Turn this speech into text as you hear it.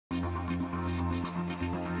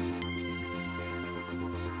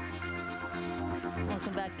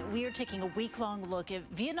Welcome back. We are taking a week-long look at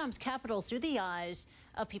Vietnam's capital through the eyes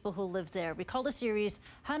of people who live there. We call the series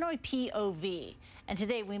Hanoi POV. And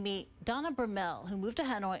today we meet Donna Bermel, who moved to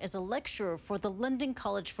Hanoi as a lecturer for the London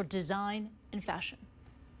College for Design and Fashion.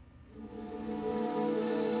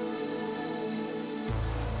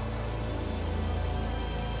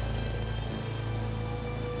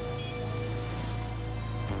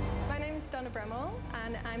 Donna Bermel,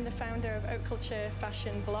 and I'm the founder of Haute Culture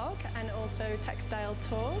Fashion blog and also Textile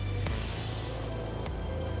Tours.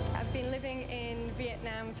 I've been living in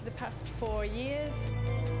Vietnam for the past 4 years.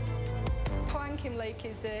 Hoang Kim Lake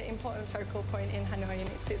is an important focal point in Hanoi,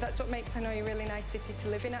 and that's what makes Hanoi a really nice city to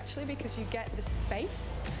live in, actually, because you get the space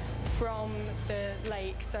from the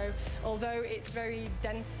lake. So although it's very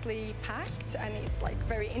densely packed and it's like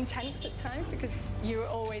very intense at times, because you're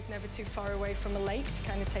always never too far away from a lake to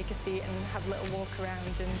kind of take a seat and have a little walk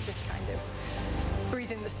around and just kind of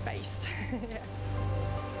breathe in the space. Yeah.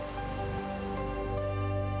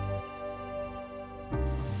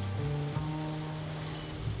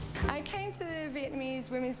 I came to the Vietnamese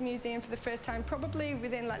Women's Museum for the first time probably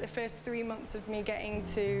within like the first 3 months of me getting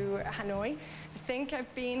to Hanoi. I think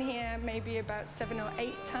I've been here maybe about 7 or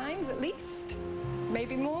 8 times at least,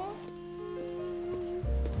 maybe more.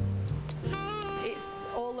 It's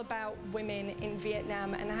all about women in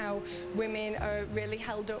Vietnam and how women are really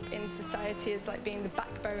held up in society as like being the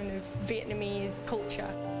backbone of Vietnamese culture.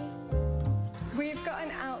 We've got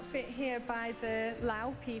an outfit here by the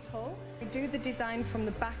Lao people. They do the design from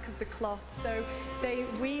the back of the cloth, so they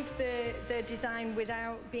weave the design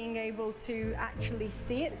without being able to actually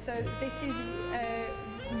see it. So this is a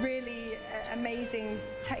really amazing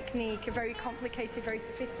technique, a very complicated, very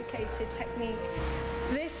sophisticated technique.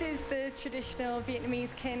 This is the traditional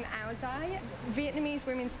Vietnamese kin áo dài. Vietnamese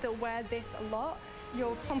women still wear this a lot.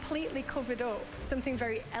 You're completely covered up. Something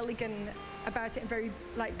very elegant about it and very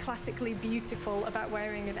like classically beautiful about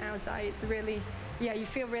wearing an áo dài. It's really, yeah, you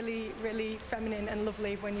feel really, really feminine and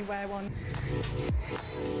lovely when you wear one.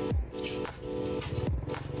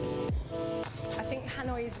 I think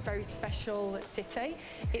Hanoi is a very special city.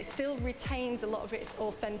 It still retains a lot of its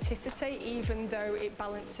authenticity, even though it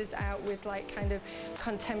balances out with like kind of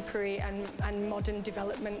contemporary and modern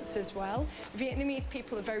developments as well. Vietnamese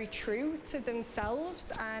people are very true to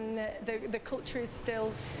themselves, and the culture is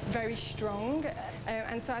still very strong.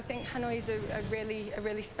 And so I think Hanoi is a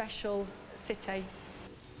really special city.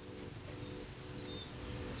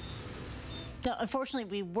 Now, unfortunately,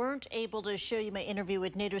 we weren't able to show you my interview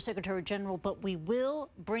with NATO Secretary General, but we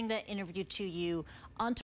will bring that interview to you on